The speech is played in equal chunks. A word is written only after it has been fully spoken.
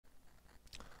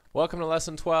Welcome to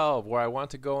lesson 12, where I want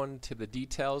to go into the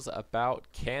details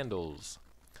about candles.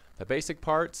 The basic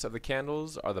parts of the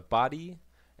candles are the body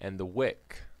and the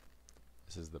wick.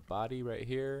 This is the body right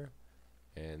here,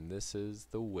 and this is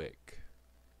the wick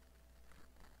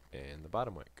and the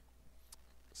bottom wick.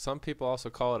 Some people also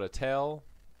call it a tail,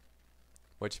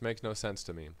 which makes no sense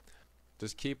to me.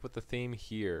 Just keep with the theme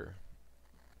here.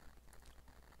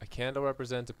 A candle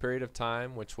represents a period of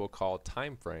time, which we'll call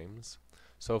time frames.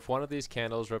 So if one of these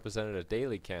candles represented a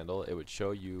daily candle, it would show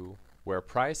you where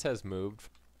price has moved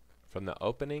from the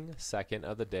opening second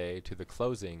of the day to the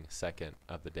closing second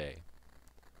of the day.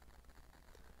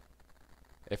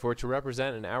 If we're to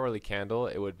represent an hourly candle,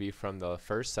 it would be from the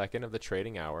first second of the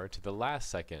trading hour to the last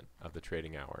second of the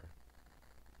trading hour.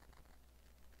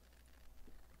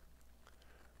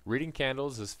 Reading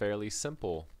candles is fairly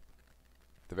simple.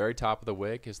 The very top of the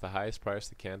wick is the highest price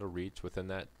the candle reached within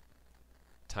that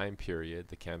time period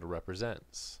the candle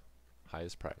represents.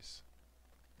 Highest price.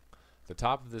 The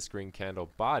top of this green candle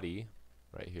body,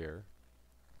 right here,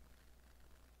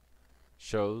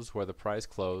 shows where the price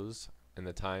closed in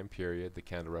the time period the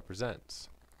candle represents.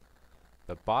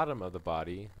 The bottom of the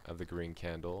body of the green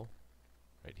candle,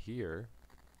 right here,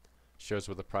 shows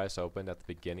where the price opened at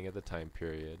the beginning of the time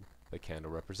period the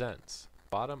candle represents.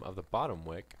 Bottom of the bottom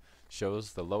wick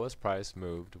shows the lowest price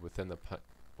moved within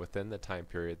the time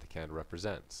period the candle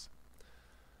represents.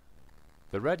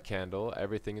 The red candle,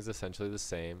 everything is essentially the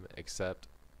same except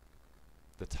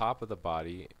the top of the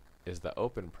body is the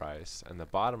open price and the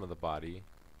bottom of the body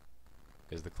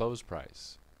is the close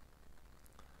price.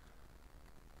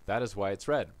 That is why it's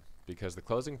red, because the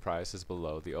closing price is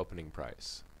below the opening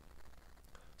price.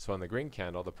 So on the green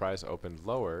candle, the price opened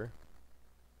lower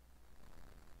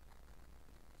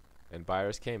and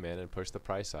buyers came in and pushed the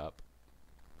price up.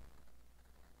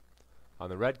 On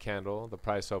the red candle, the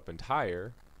price opened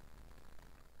higher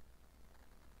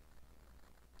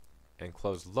and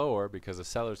closed lower because the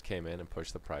sellers came in and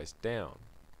pushed the price down.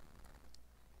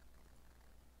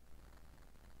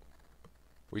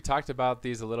 We talked about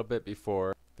these a little bit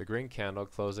before. The green candle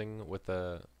closing with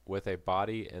a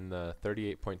body in the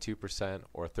 38.2%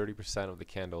 or 30% of the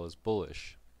candle is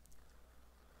bullish.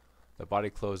 The body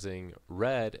closing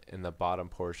red in the bottom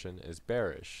portion is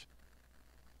bearish.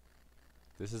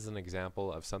 This is an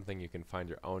example of something you can find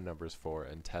your own numbers for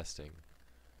in testing,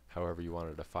 however you want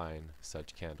to define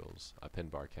such candles, a pin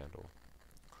bar candle.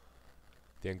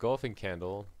 The engulfing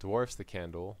candle dwarfs the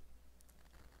candle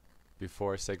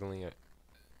before signaling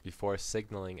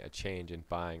a change in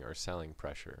buying or selling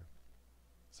pressure.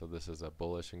 So this is a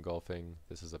bullish engulfing,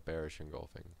 this is a bearish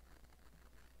engulfing.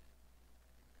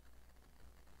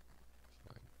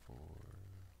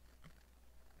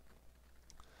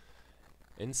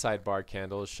 Inside bar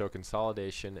candles show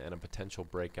consolidation and a potential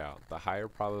breakout. The higher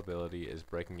probability is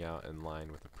breaking out in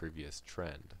line with the previous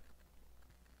trend.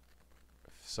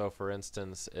 So for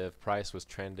instance, if price was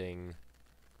trending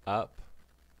up,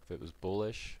 if it was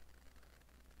bullish,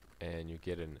 and you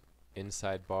get an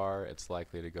inside bar, it's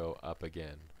likely to go up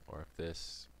again. Or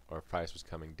if price was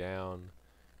coming down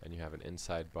and you have an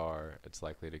inside bar, it's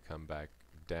likely to come back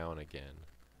down again.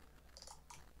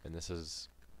 And this is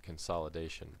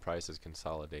consolidation. Price is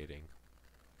consolidating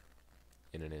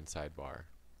in an inside bar.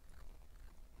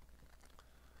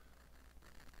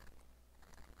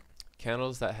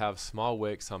 Candles that have small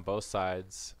wicks on both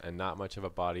sides and not much of a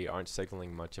body aren't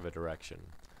signaling much of a direction.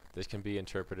 This can be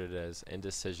interpreted as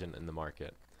indecision in the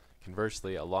market.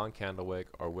 Conversely, a long candle wick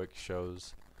or wick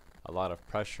shows a lot of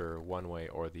pressure one way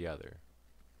or the other.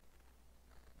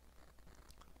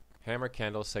 Hammer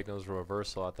candle signals a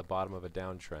reversal at the bottom of a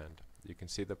downtrend. You can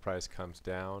see the price comes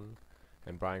down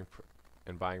and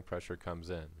buying pressure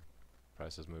comes in.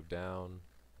 Price has moved down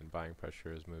and buying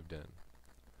pressure has moved in.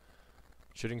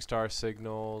 Shooting star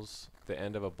signals the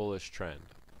end of a bullish trend.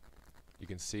 You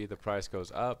can see the price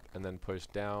goes up and then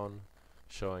pushed down,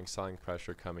 showing selling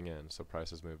pressure coming in. So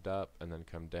price has moved up and then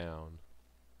come down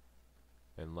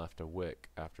and left a wick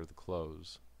after the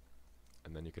close.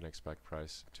 And then you can expect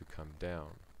price to come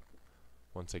down.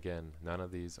 Once again, none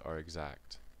of these are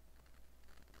exact.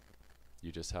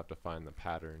 You just have to find the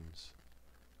patterns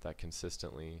that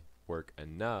consistently work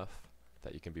enough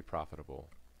that you can be profitable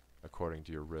according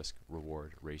to your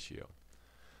risk-reward ratio.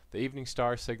 The evening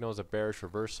star signals a bearish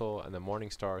reversal and the morning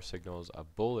star signals a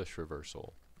bullish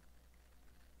reversal.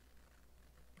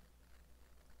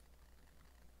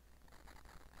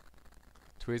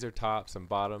 Tweezer tops and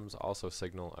bottoms also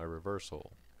signal a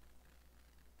reversal,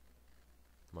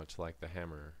 much like the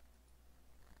hammer.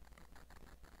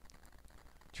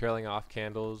 Trailing off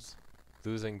candles,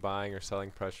 losing buying or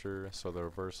selling pressure so the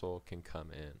reversal can come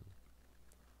in.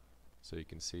 So you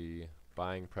can see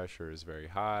buying pressure is very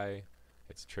high,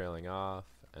 it's trailing off,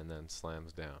 and then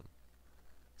slams down.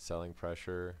 Selling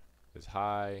pressure is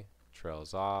high,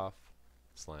 trails off,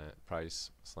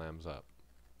 price slams up.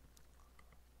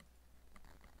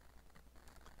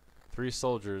 3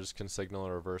 soldiers can signal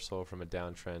a reversal from a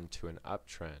downtrend to an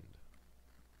uptrend.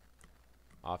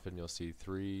 Often you'll see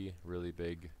 3 really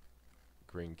big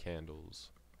green candles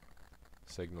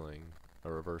signaling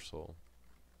a reversal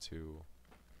to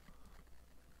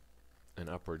an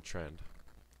upward trend.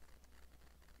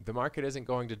 The market isn't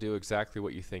going to do exactly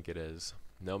what you think it is.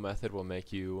 No method will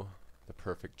make you the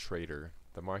perfect trader.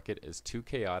 The market is too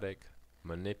chaotic,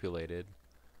 manipulated,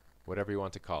 whatever you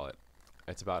want to call it.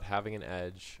 It's about having an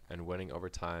edge and winning over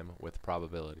time with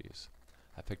probabilities.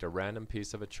 I picked a random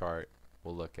piece of a chart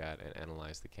we'll look at and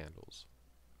analyze the candles.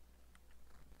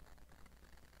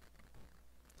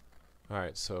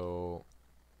 Alright, so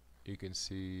you can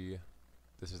see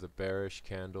this is a bearish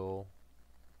candle,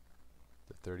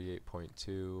 the 38.2.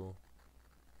 You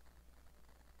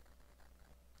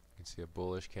can see a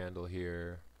bullish candle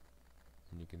here,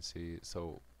 and you can see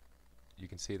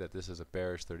that this is a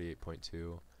bearish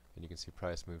 38.2, and you can see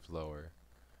price moves lower.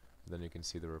 And then you can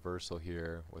see the reversal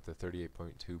here with the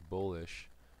 38.2 bullish,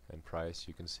 and price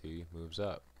you can see moves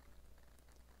up.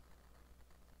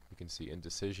 You can see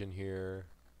indecision here,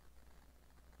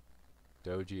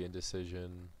 doji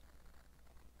indecision.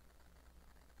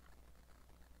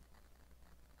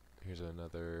 Here's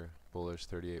another bullish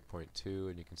 38.2,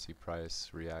 and you can see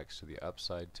price reacts to the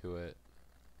upside to it.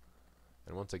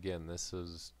 And once again, this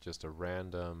is just a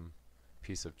random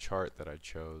piece of chart that I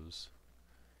chose.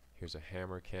 Here's a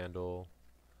hammer candle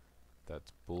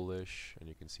that's bullish, and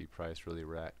you can see price really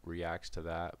reacts to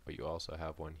that, but you also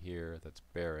have one here that's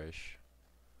bearish,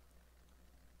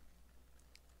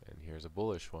 and here's a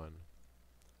bullish one.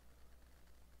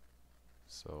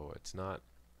 So it's not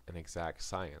an exact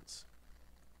science.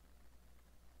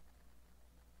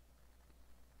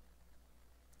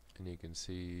 And you can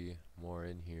see more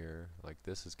in here, like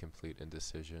this is complete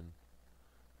indecision,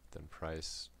 then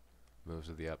price moves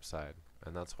to the upside.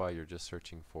 And that's why you're just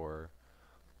searching for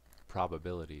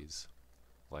probabilities.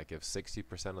 Like if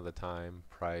 60% of the time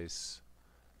price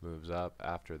moves up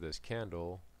after this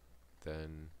candle,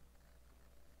 then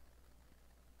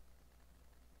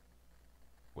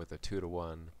with a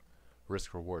 2-to-1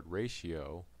 risk-reward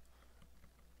ratio,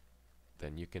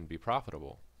 then you can be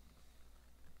profitable.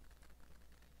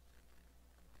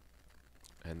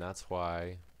 And that's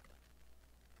why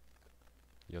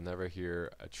you'll never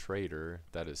hear a trader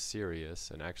that is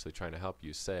serious and actually trying to help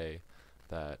you say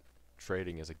that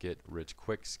trading is a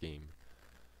get-rich-quick scheme.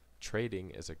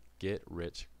 Trading is a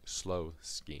get-rich-slow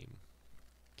scheme.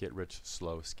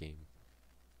 Get-rich-slow scheme.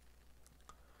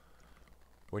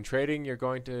 When trading, you're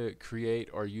going to create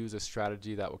or use a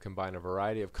strategy that will combine a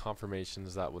variety of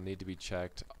confirmations that will need to be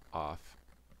checked off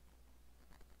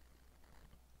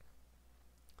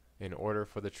in order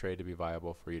for the trade to be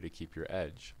viable for you to keep your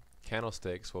edge.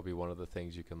 Candlesticks will be one of the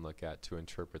things you can look at to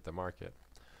interpret the market.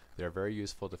 They are very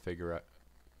useful to figure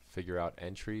out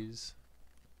entries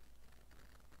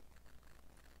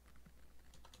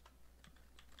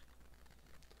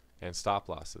and stop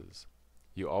losses.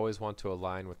 You always want to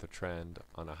align with the trend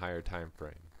on a higher time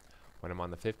frame. When I'm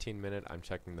on the 15-minute, I'm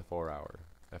checking the 4-hour.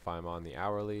 If I'm on the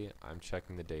hourly, I'm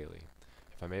checking the daily.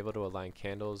 If I'm able to align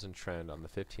candles and trend on the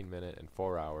 15-minute and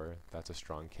 4-hour, that's a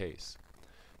strong case.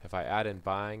 If I add in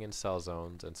buying and sell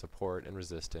zones and support and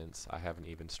resistance, I have an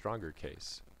even stronger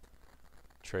case.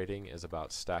 Trading is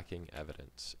about stacking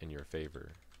evidence in your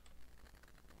favor.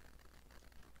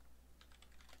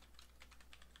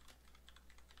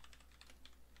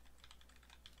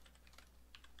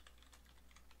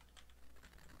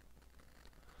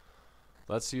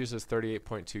 Let's use this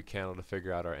 38.2 candle to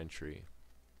figure out our entry.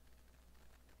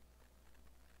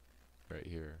 Right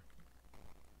here.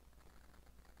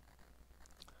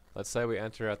 Let's say we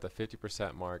enter at the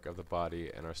 50% mark of the body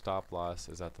and our stop loss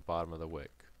is at the bottom of the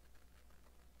wick.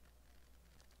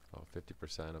 Oh,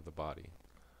 50% of the body.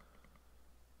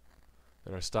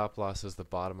 And our stop loss is the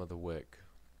bottom of the wick.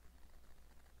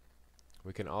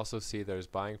 We can also see there's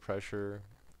buying pressure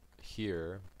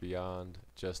here beyond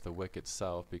just the wick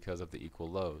itself because of the equal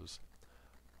lows.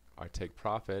 Our take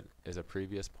profit is a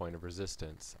previous point of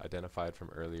resistance identified from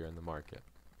earlier in the market.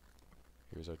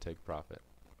 Here's our take profit.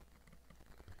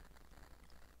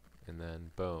 And then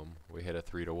boom, we hit a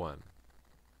 3-to-1.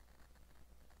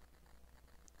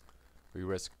 We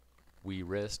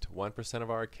risked 1%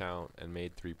 of our account and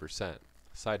made 3%.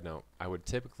 Side note, I would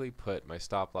typically put my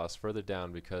stop loss further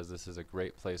down because this is a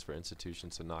great place for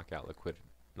institutions to knock out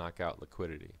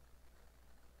liquidity.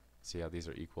 See how these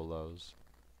are equal lows?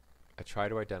 I try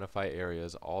to identify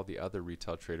areas all the other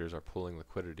retail traders are pulling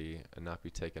liquidity and not be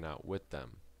taken out with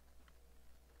them.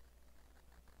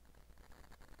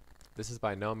 This is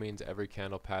by no means every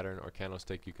candle pattern or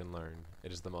candlestick you can learn.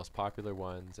 It is the most popular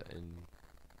ones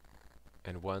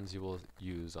and ones you will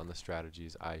use on the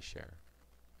strategies I share.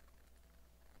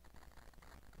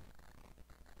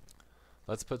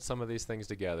 Let's put some of these things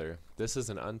together. This is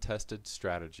an untested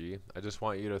strategy. I just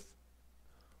want you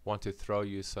to throw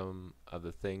you some of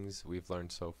the things we've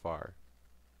learned so far.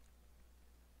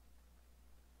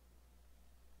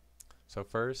 So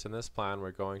first, in this plan,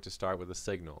 we're going to start with a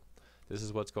signal. This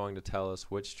is what's going to tell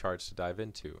us which charts to dive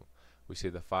into. We see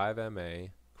the 5 MA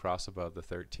cross above the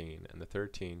 13 and the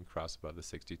 13 cross above the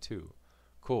 62.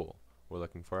 Cool. We're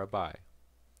looking for a buy.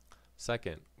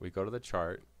 Second, we go to the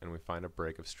chart and we find a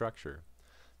break of structure.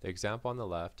 The example on the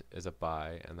left is a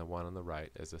buy and the one on the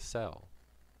right is a sell.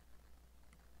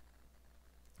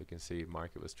 You can see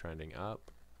market was trending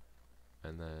up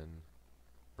and then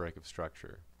break of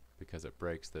structure because it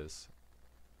breaks this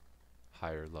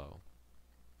higher low.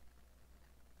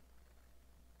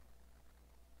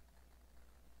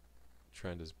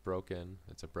 Trend is broken.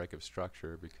 It's a break of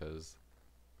structure because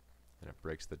it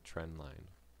breaks the trend line.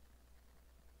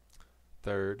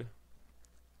 Third,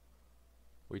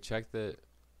 we check the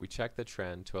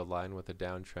trend to align with a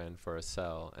downtrend for a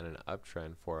sell and an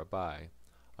uptrend for a buy.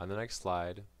 On the next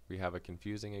slide, we have a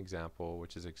confusing example,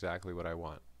 which is exactly what I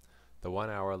want. The 1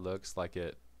 hour looks like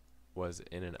it was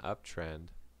in an uptrend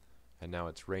and now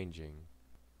it's ranging.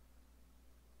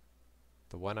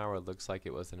 The 1 hour looks like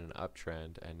it was in an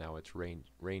uptrend and now it's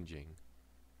ranging.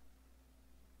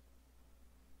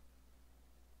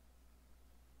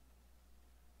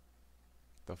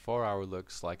 The 4 hour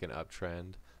looks like an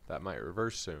uptrend that might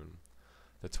reverse soon.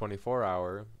 The 24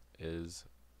 hour is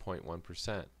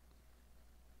 0.1%,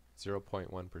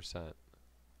 0.1%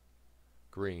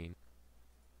 green.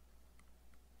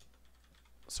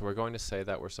 So we're going to say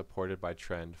that we're supported by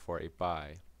trend for a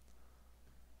buy.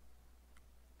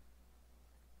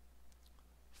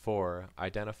 4.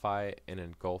 Identify an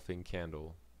engulfing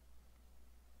candle.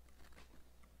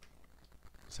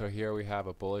 So here we have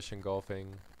a bullish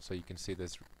engulfing, so you can see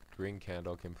this green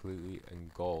candle completely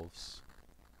engulfs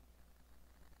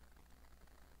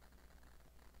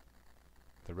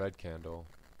the red candle,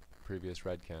 previous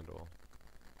red candle.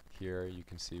 Here you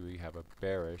can see we have a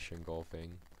bearish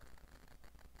engulfing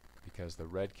because the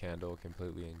red candle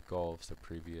completely engulfs the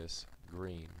previous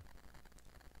green.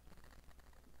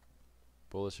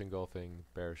 Bullish engulfing,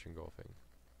 bearish engulfing.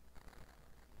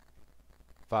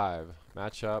 5.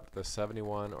 Match up the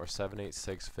 71 or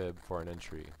 786 fib for an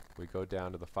entry. We go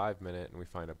down to the 5 minute and we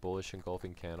find a bullish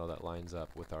engulfing candle that lines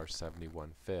up with our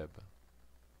 71 fib.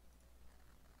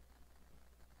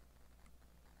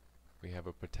 We have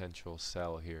a potential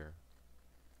sell here.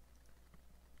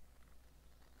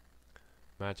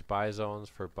 Match buy zones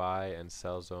for buy and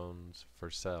sell zones for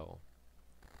sell.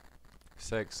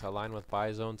 6. Align with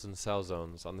buy zones and sell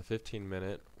zones. On the 15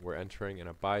 minute, we're entering in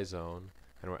a buy zone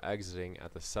and we're exiting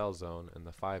at the sell zone in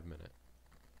the 5 minute.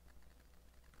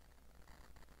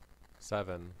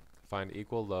 7. Find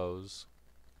equal lows,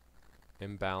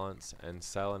 imbalance, and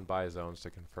sell and buy zones to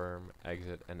confirm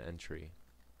exit and entry.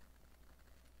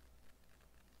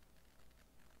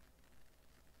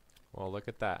 Well, look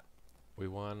at that. We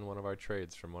won one of our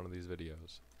trades from one of these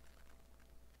videos.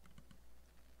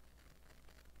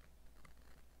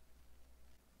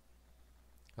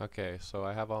 Okay, so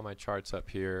I have all my charts up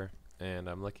here and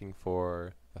I'm looking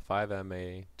for the 5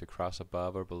 MA to cross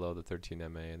above or below the 13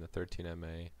 MA and the 13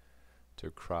 MA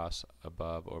to cross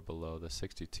above or below the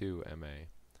 62 MA.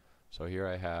 So here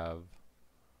I have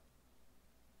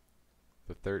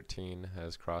the 13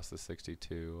 has crossed the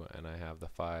 62 and I have the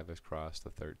 5 has crossed the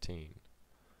 13.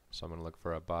 So I'm going to look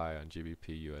for a buy on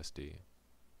GBP USD.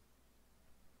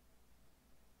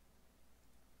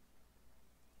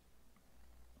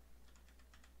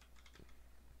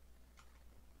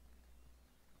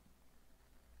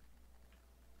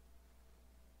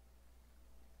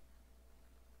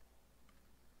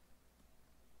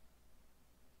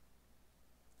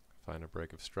 Find a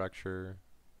break of structure.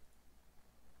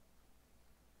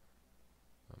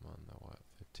 I'm on the what,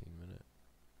 15 minute?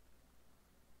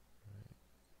 Right.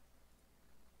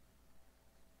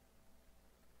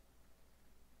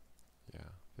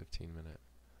 Yeah, 15 minute.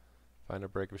 Find a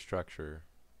break of structure.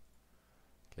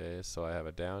 Okay, so I have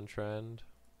a downtrend.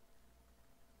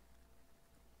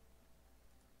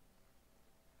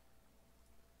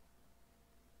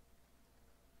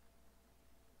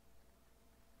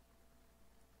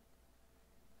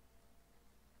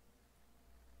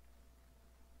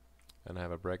 and I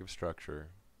have a break of structure.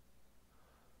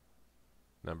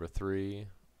 Number 3,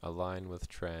 align with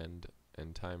trend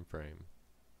and time frame.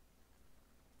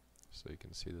 So you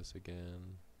can see this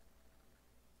again.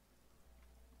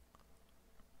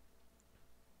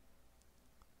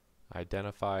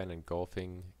 Identify an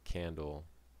engulfing candle.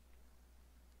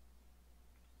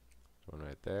 One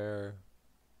right there.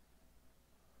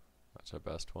 That's our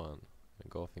best one.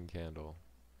 Engulfing candle.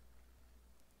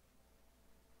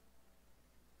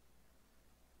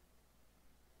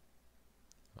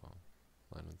 Oh,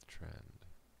 align with trend.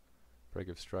 Break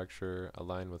of structure,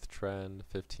 align with trend,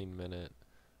 15-minute.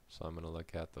 So I'm going to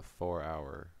look at the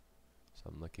 4-hour. So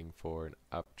I'm looking for an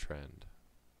uptrend.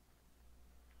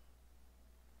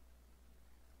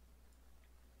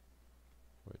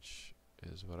 Which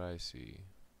is what I see.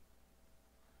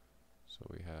 So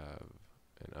we have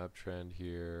an uptrend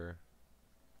here.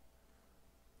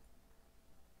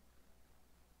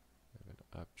 We have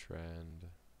an uptrend.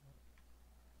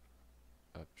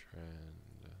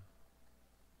 Uptrend.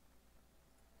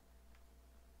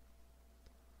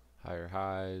 Higher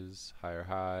highs, higher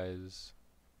highs,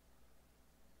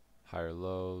 higher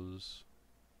lows.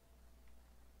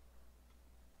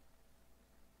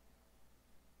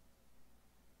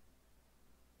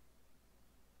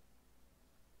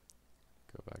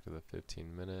 Go back to the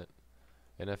 15-minute.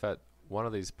 And if at one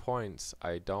of these points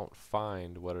I don't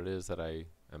find what it is that I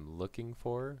am looking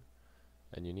for,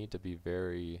 and you need to be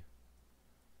very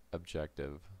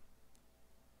objective.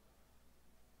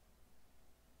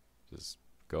 Just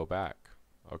go back.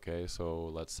 Okay, so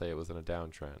let's say it was in a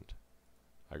downtrend.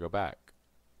 I go back.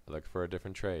 I look for a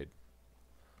different trade.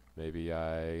 Maybe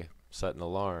I set an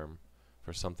alarm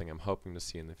for something I'm hoping to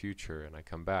see in the future, and I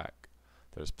come back.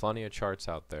 There's plenty of charts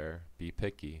out there. Be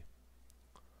picky.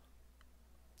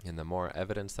 And the more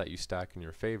evidence that you stack in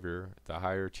your favor, the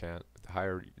higher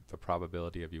the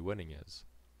probability of you winning is.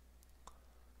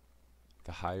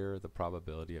 The higher the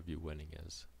probability of you winning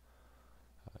is.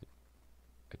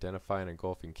 Identify an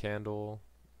engulfing candle.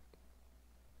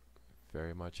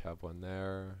 Very much have one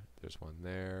there. There's one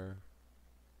there.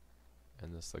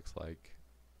 And this looks like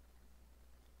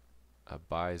a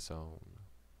buy zone.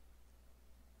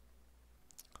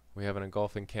 We have an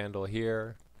engulfing candle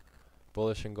here.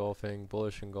 Bullish engulfing,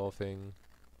 bullish engulfing.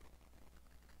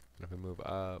 And if we move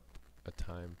up a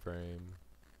time frame,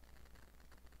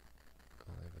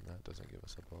 oh, even that doesn't give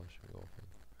us a bullish engulfing.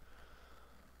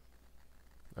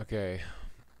 Okay.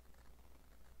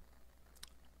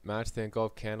 Match the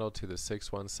engulfed candle to the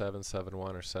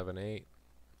 61771 or 78.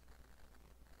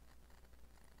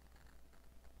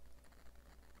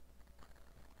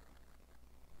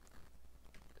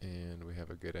 And we have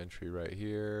a good entry right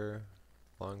here.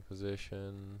 Long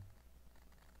position.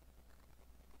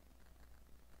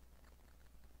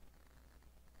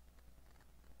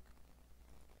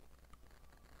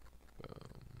 Boom.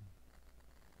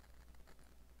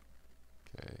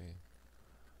 Okay.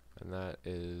 And that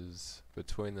is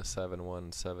between the 71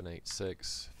 and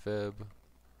 786 fib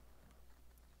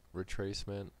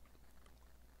retracement.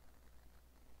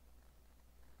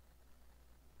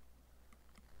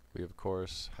 We of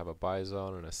course have a buy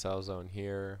zone and a sell zone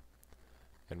here,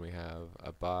 and we have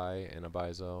a buy and a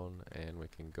buy zone, and we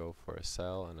can go for a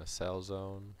sell and a sell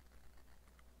zone.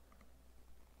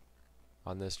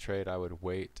 On this trade I would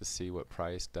wait to see what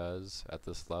price does at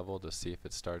this level to see if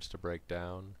it starts to break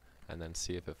down, and then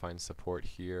see if it finds support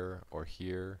here or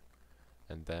here,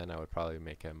 and then I would probably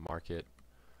make a market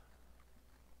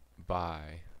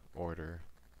buy order.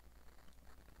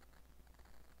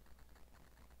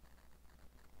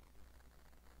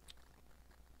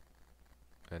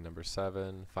 And number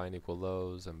 7, find equal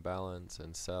lows and balance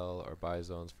and sell or buy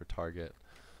zones for target.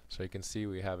 So you can see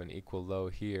we have an equal low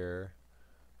here,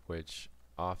 which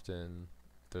often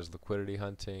there's liquidity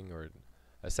hunting, or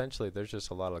essentially there's just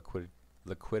a lot of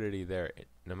liquidity there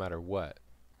no matter what.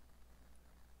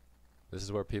 This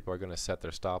is where people are going to set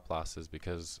their stop losses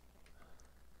because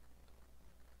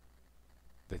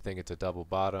they think it's a double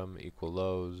bottom, equal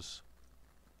lows.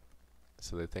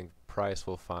 So they think price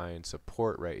will find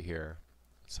support right here.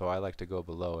 So I like to go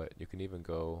below it. You can even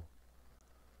go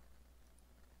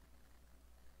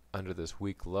under this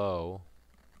weak low,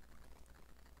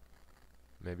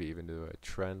 maybe even do a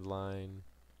trend line.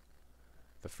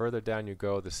 The further down you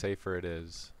go, the safer it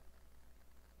is.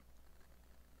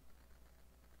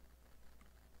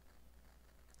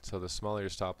 So the smaller your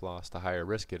stop loss, the higher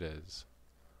risk it is.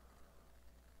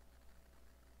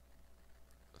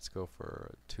 Let's go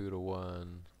for a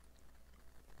 2-to-1.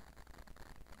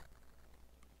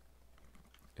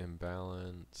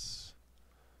 Imbalance.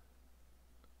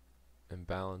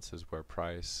 Imbalance is where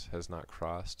price has not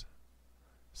crossed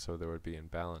So there would be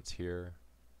imbalance here.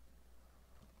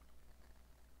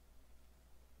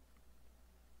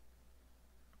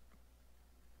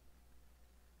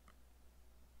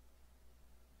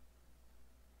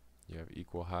 You have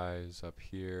equal highs up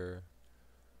here.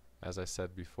 As I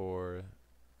said before,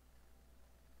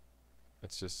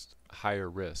 it's just higher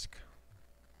risk.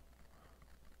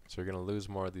 So you're going to lose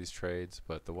more of these trades,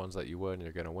 but the ones that you win,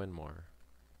 you're going to win more.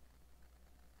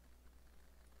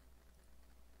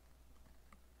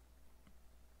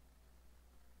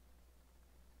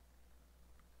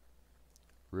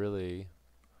 Really,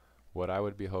 what I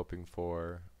would be hoping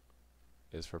for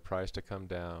is for price to come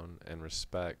down and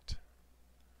respect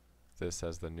this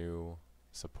as the new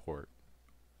support.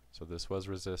 So this was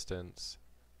resistance,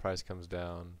 price comes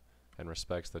down and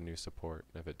respects the new support.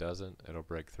 If it doesn't, it'll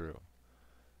break through.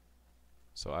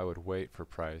 So I would wait for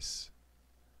price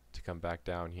to come back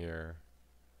down here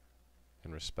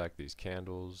and respect these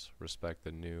candles, respect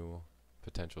the new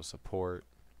potential support,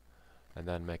 and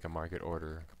then make a market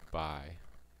order buy.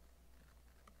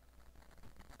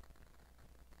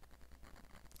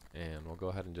 And we'll go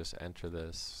ahead and just enter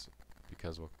this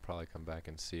because we'll probably come back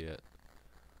and see it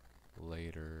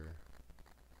later.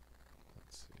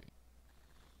 Let's see.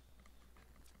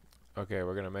 Okay,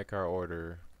 we're gonna make our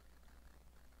order.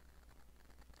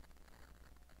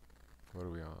 What are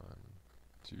we on?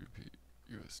 GBP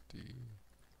USD.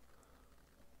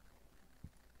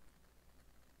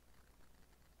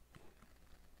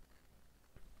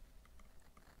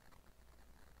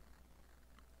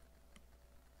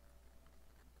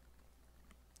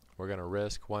 We're gonna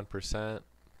risk 1%.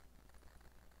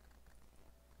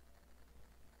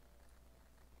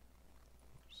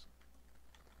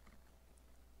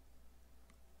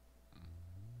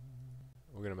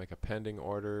 We're gonna make a pending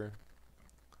order.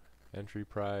 Entry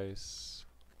price,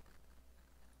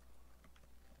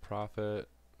 profit,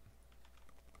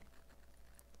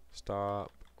 stop,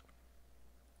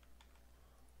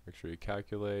 make sure you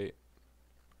calculate,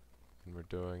 and we're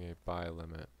doing a buy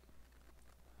limit.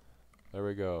 There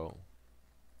we go.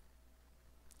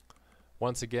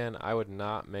 Once again, I would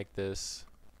not make this,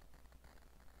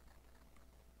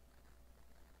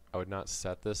 I would not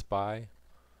set this buy.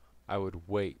 I would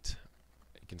wait.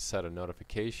 You can set a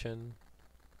notification.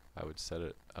 I would set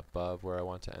it above where I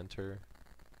want to enter,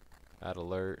 add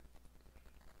alert,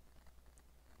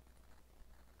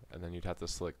 and then you'd have to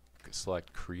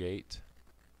select create.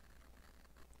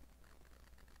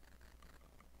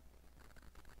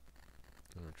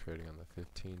 And we're trading on the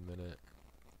 15-minute.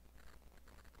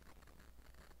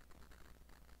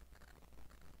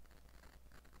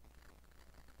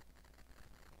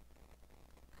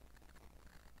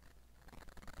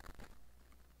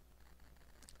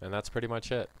 And that's pretty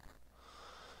much it.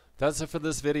 That's it for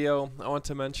this video. I want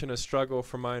to mention a struggle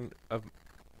of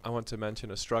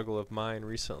mine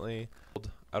recently.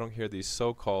 I don't hear these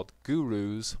so-called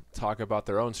gurus talk about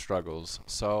their own struggles.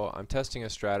 So I'm testing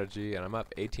a strategy and I'm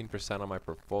up 18% on my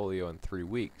portfolio in 3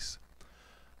 weeks.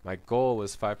 My goal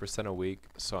was 5% a week,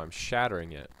 so I'm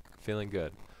shattering it. Feeling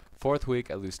good. 4th week,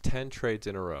 I lose 10 trades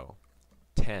in a row.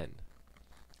 10.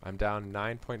 I'm down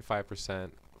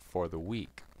 9.5% for the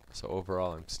week. So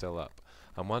overall, I'm still up.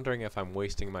 I'm wondering if I'm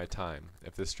wasting my time,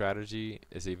 if this strategy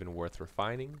is even worth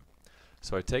refining.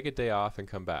 So I take a day off and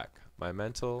come back. My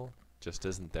mental just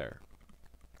isn't there.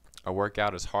 I work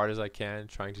out as hard as I can,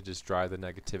 trying to just drive the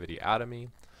negativity out of me.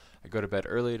 I go to bed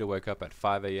early to wake up at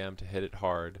 5 a.m. to hit it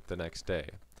hard the next day.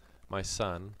 My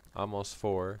son, almost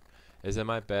 4, is in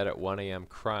my bed at 1 a.m.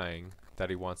 crying that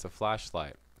he wants a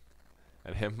flashlight.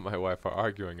 And him and my wife are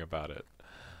arguing about it.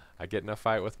 I get in a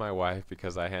fight with my wife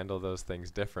because I handle those things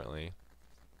differently.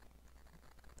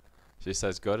 She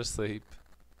says go to sleep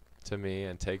to me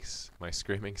and takes my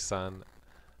screaming son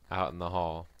out in the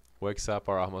hall. Wakes up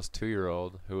our almost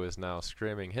 2-year-old who is now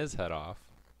screaming his head off.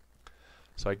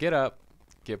 So I get up,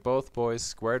 get both boys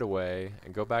squared away,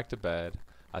 and go back to bed.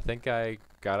 I think I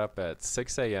got up at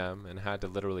 6 a.m. and had to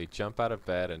literally jump out of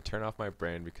bed and turn off my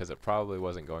brain because it probably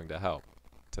wasn't going to help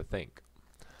to think.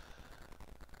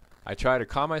 I try to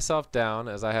calm myself down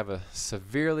as I have a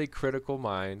severely critical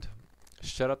mind,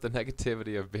 shut up the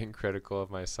negativity of being critical of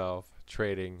myself,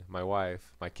 trading, my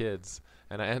wife, my kids,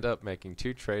 and I end up making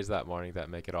 2 trades that morning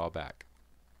that make it all back.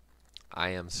 I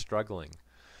am struggling.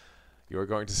 You are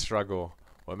going to struggle.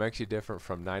 What makes you different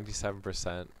from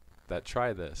 97% that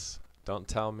try this? Don't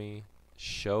tell me,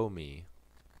 show me.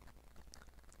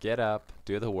 Get up,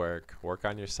 do the work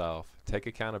on yourself, take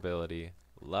accountability,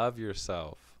 love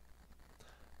yourself.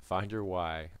 Find your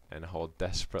why and hold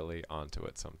desperately onto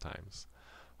it sometimes.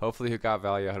 Hopefully you got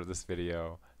value out of this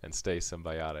video and stay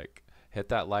symbiotic. Hit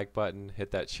that like button,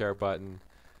 hit that share button.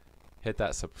 hit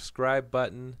that subscribe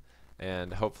button,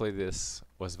 and hopefully this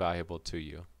was valuable to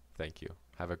you. Thank you.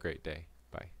 Have a great day.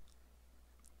 Bye.